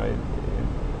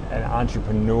 an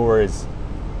entrepreneur is,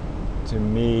 to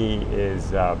me,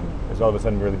 is all of a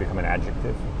sudden really become an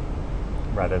adjective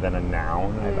rather than a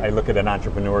noun. I look at an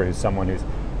entrepreneur who's someone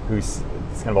who's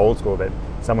it's kind of old school, that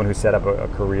someone who set up a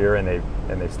career and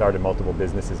they've started multiple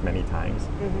businesses many times.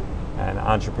 An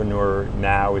entrepreneur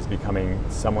now is becoming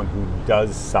someone who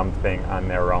does something on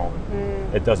their own.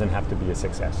 It doesn't have to be a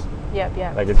success.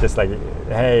 Yep. Like, it's just like,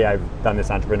 hey, I've done this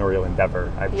entrepreneurial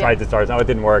endeavor. I've tried to start. It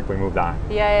didn't work. We moved on.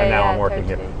 And now I'm working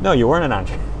totally here. No, you weren't an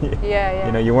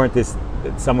entrepreneur. You weren't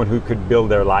someone who could build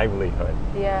their livelihood.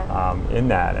 In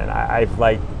that, and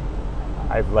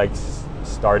I've liked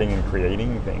starting and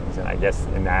creating things, and I guess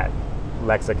in that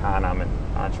lexicon, I'm an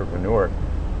entrepreneur.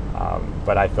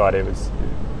 But I thought it was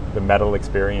the metal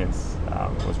experience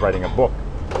was writing a book,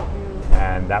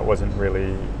 and that wasn't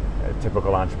really a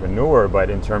typical entrepreneur, but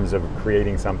in terms of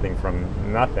creating something from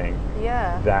nothing,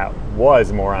 that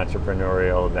was more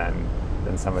entrepreneurial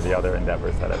than some of the other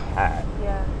endeavors that I've had.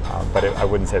 But I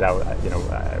wouldn't say that.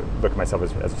 I look at myself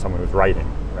as someone who's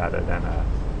writing rather than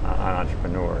an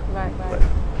entrepreneur. Right. But,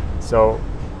 so,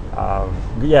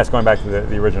 yes, going back to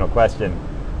the original question,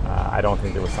 I don't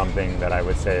think there was something that I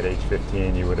would say at age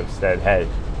 15 you would have said, hey,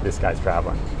 this guy's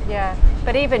traveling. Yeah,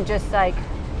 but even just like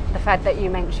the fact that you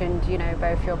mentioned,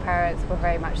 both your parents were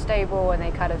very much stable and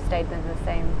they kind of stayed in the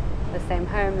same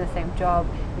home, the same job.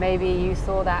 Maybe you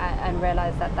saw that and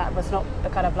realized that was not the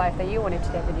kind of life that you wanted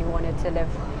to live, and you wanted to live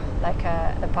like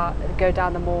go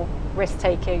down the more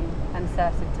risk-taking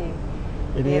uncertainty.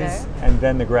 It is, and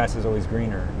then the grass is always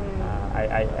greener.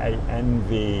 I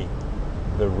envy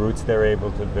the roots they're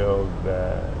able to build,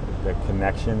 the the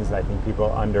connections. I think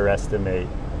people underestimate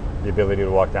the ability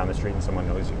to walk down the street and someone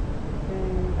knows you.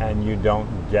 And you don't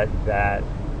get that.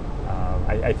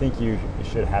 I think you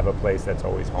should have a place that's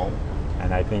always home.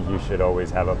 And I think you should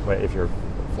always have a place, if you're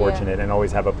fortunate, and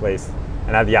always have a place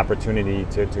and have the opportunity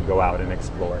to go out and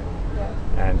explore.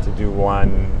 And to do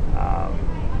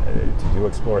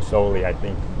explore solely, I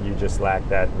think you just lack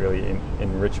that really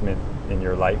enrichment in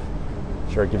your life.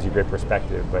 Sure, it gives you great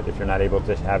perspective, but if you're not able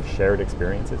to have shared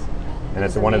experiences, and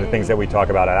that's one of the things that we talk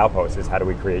about at Outpost, is how do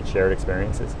we create shared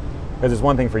experiences? Because it's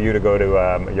one thing for you to go to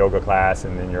a yoga class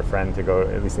and then your friend to go,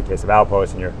 at least in the case of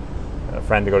Outpost, and your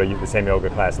friend to go to the same yoga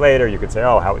class later. You could say,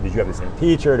 oh, how did you have the same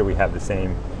teacher? Do we have the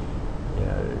same,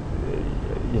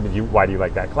 why do you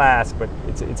like that class? But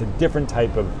it's a different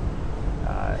type of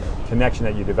connection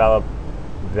that you develop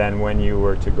than when you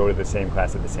were to go to the same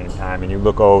class at the same time, and you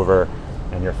look over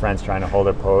and your friend's trying to hold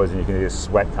their pose and you can see the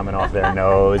sweat coming off their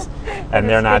nose and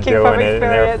they're not doing it and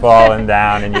they're falling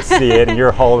down and you see it and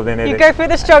you're holding it. You go through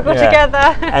the struggle together.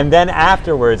 And then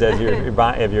afterwards, as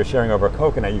if you're sharing over a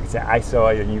coconut, you can say, I saw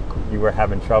you were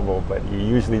having trouble, but you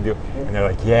usually do. And they're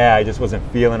like, yeah, I just wasn't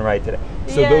feeling right today.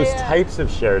 So those types of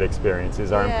shared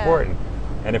experiences are important.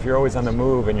 And if you're always on the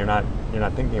move and you're not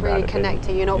thinking about it, really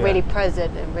connecting, you're not really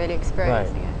present and really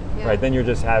experiencing it. Right, then you're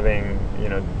just having,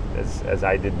 as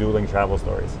I did, dueling travel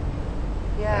stories.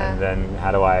 Yeah. And then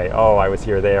how do I was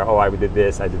here, there, I did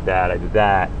this, I did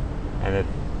that, and it,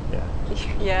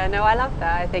 Yeah, no, I love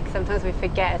that. I think sometimes we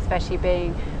forget, especially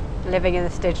living in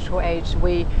this digital age,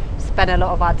 we spend a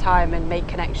lot of our time and make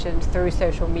connections through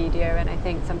social media, and I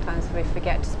think sometimes we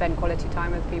forget to spend quality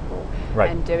time with people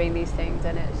and doing these things,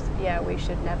 and we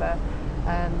should never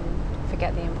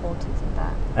forget the importance of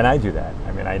that. And I do that.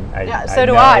 I mean, so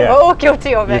do I. We're all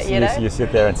guilty of it, You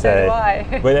sit there and say, so do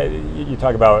I. But you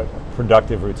talk about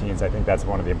productive routines. I think that's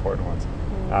one of the important ones.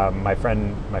 My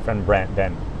friend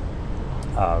Ben,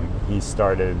 he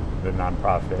started the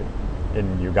nonprofit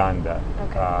in Uganda.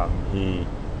 Okay.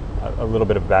 A little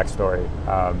bit of backstory.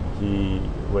 He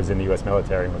was in the U.S.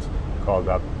 military and was called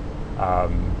up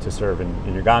to serve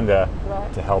in Uganda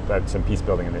to help at some peace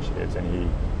building initiatives, and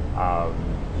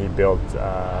he built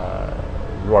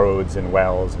roads and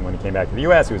wells, and when he came back to the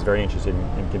U.S., he was very interested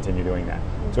in continue doing that.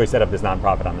 So he set up this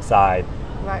nonprofit on the side,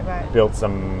 built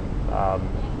some,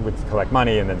 would collect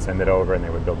money and then send it over, and they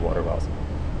would build water wells.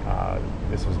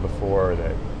 This was before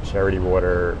the Charity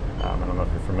Water, I don't know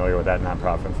if you're familiar with that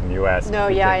nonprofit from the U.S. No,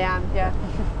 I am,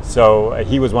 So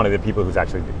he was one of the people who's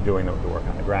actually doing the work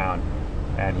on the ground,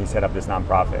 and he set up this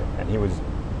nonprofit, and he was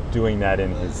doing that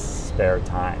in his spare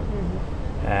time.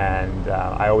 And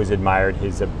I always admired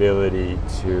his ability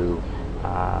to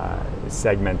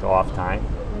segment off time.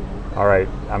 All right,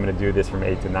 I'm going to do this from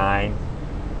 8 to 9,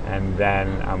 and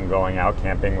then I'm going out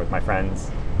camping with my friends,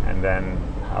 and then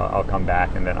I'll come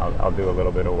back, and then I'll do a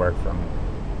little bit of work from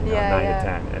 9 to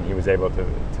 10. And he was able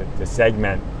to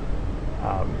segment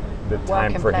the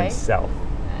time for himself.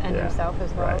 And himself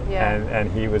as well. Right.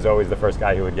 And he was always the first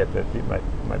guy who would get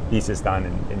my thesis done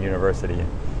in university. And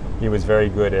he was very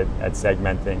good at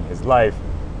segmenting his life,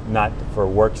 not for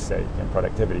work's sake and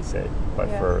productivity's sake, but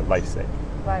for life's sake.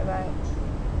 Right.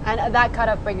 And that kind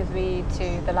of brings me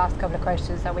to the last couple of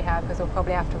questions that we have, because we'll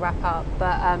probably have to wrap up.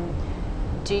 But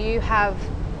do you have,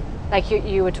 like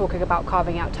you were talking about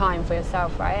carving out time for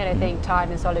yourself, right? And I think time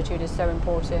and solitude is so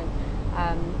important.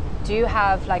 Do you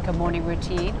have like a morning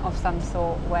routine of some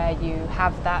sort where you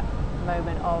have that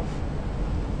moment of,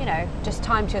 just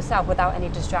time to yourself without any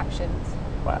distractions?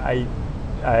 Well,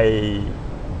 I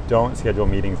don't schedule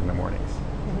meetings in the mornings.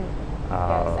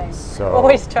 Same. So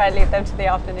always try and leave them to the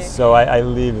afternoon. So I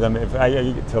leave them, if I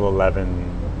get till 11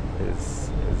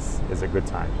 is a good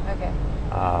time. Okay.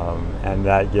 And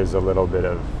that gives a little bit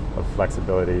of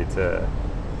flexibility to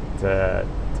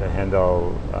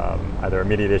handle either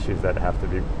immediate issues that have to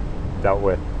be dealt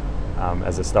with.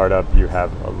 As a startup, you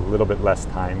have a little bit less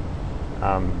time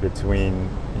between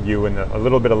you and a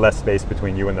little bit of less space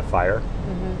between you and the fire.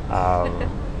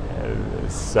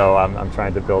 So I'm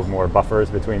trying to build more buffers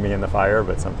between me and the fire,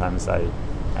 but sometimes I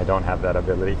don't have that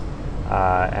ability.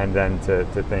 And then to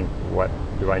think, what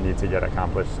do I need to get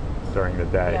accomplished during the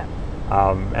day?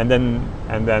 And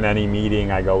then any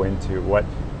meeting I go into,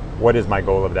 what is my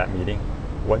goal of that meeting?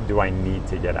 What do I need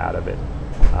to get out of it?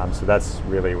 So that's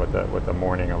really what the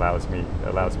morning allows me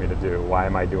to do. Why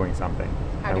am I doing something?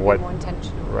 How to be more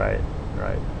intentional. Right.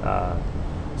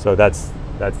 So that's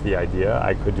the idea.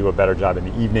 I could do a better job in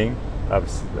the evening of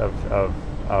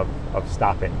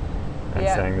stopping and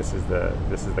saying this is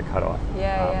the cutoff.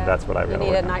 That's what I really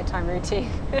need a nighttime routine.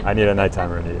 I need a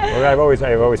nighttime routine. Well,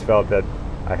 I've always felt that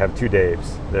I have two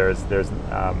Daves. There's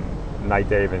night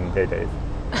Dave and day Dave.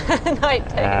 Night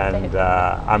Dave. And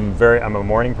I'm a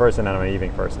morning person and I'm an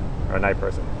evening person or a night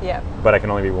person. Yeah. But I can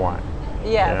only be one.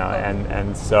 Yeah. You know,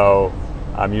 and so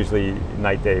usually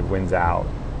night Dave wins out,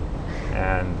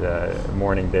 and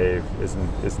morning Dave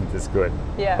isn't as good.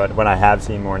 Yeah. But when I have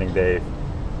seen morning Dave,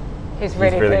 he's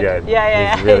really good.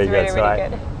 Yeah. He's really good. Really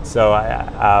good. So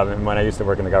when I used to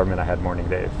work in the government, I had morning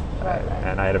Dave, Right.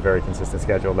 and I had a very consistent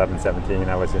schedule. 11:17,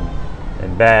 I was in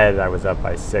bed. I was up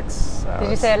by 6. Did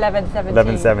you say 11:17?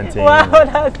 11:17. Wow,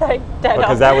 that was like dead on.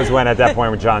 Because that was when, at that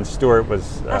point, when Jon Stewart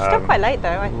was. That's still quite late,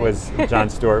 though. I think. Jon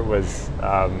Stewart was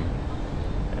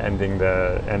ending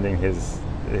his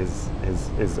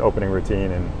opening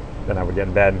routine, and then I would get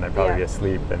in bed and I'd probably be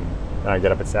asleep, and then I'd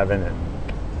get up at 7 and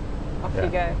off you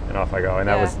go. And off I go, and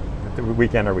that was the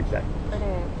weekend or weekday.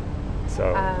 Brilliant.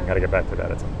 So I got to get back to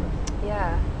that at some point.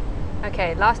 Yeah.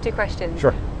 Okay, last 2 questions.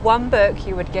 Sure. One book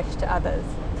you would gift to others.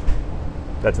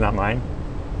 That's not mine.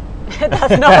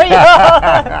 That's not yours.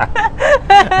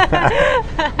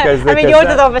 I mean, yours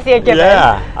is obviously a given.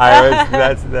 Yeah,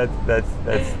 that's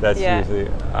usually.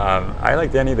 I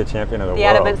like Danny the Champion of the World. The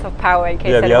Elements of Power, in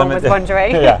case anyone was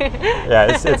wondering.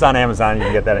 It's on Amazon. You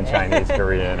can get that in Chinese,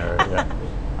 Korean, or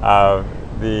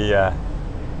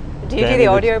Do you do the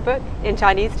audiobook in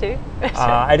Chinese too?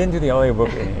 I didn't do the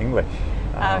audiobook in English.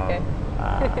 Okay.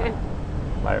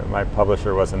 My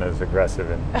publisher wasn't as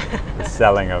aggressive in the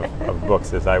selling of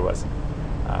books as I was.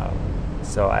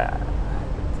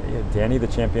 Danny the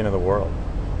Champion of the World.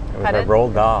 It was a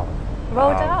Roald Dahl.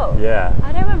 Roald Dahl? Yeah.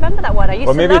 I don't remember that one. I used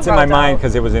to maybe love it's in my Roald mind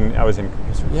Dahl. because I was in.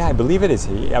 Yeah, I believe it is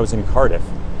he. I was in Cardiff,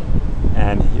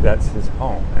 and that's his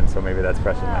home, and so maybe that's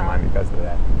fresh in my mind because of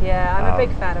that. Yeah, I'm a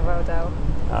big fan of Roald Dahl.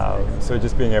 So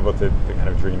just being able to kind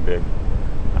of dream big,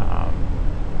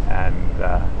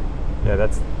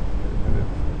 that's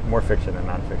more fiction than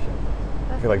nonfiction.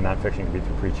 I feel like nonfiction can be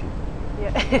too preachy.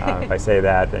 Yeah. If I say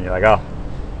that, then you're like, oh.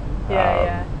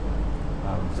 Yeah.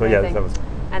 So Amazing. that was.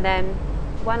 And then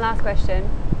one last question: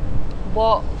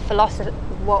 What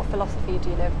philosophy do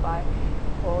you live by,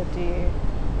 or do you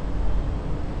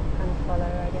kind of follow?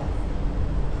 I guess.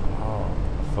 Oh,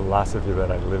 a philosophy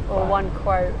that I live by. Or one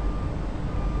quote.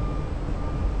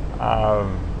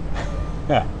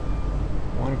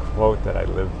 One quote that I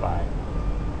live by.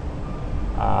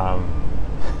 A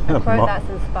quote that's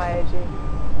inspired you.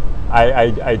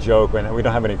 I joke when we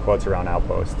don't have any quotes around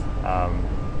Outpost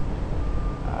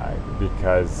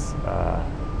because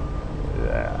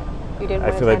you didn't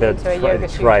I feel like that's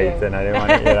trite, and I didn't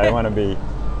want to. I want to be,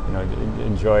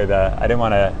 enjoy the. I didn't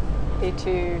want to be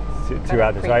too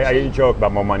out there. So I joke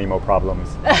about more money, more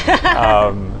problems.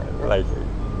 Like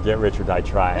get rich or die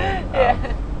trying.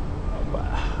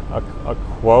 A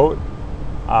quote.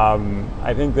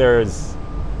 I think there's.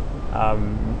 I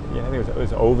think it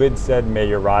was Ovid said, "May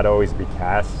your rod always be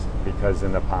cast, because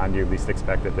in the pond you least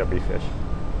expect it, there'll be fish."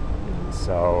 Mm-hmm.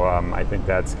 So I think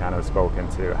that's kind of spoken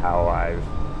to how I've,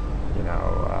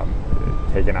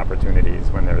 taken opportunities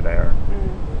when they're there.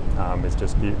 Mm-hmm. It's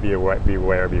just be aware, be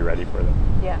ready for them.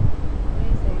 Yeah,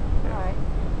 amazing. Yeah. All right,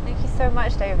 thank you so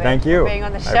much, David. Thank you for being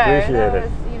on the show. I appreciate that it.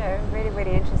 was, really,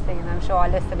 really interesting, and I'm sure our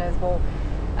listeners will.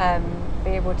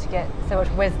 Be able to get so much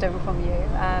wisdom from you.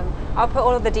 I'll put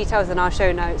all of the details in our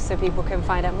show notes so people can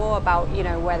find out more about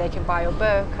where they can buy your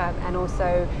book, and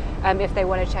also if they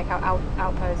want to check out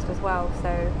Outpost as well.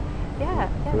 So yeah,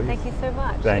 thank you so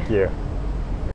much. Thank you.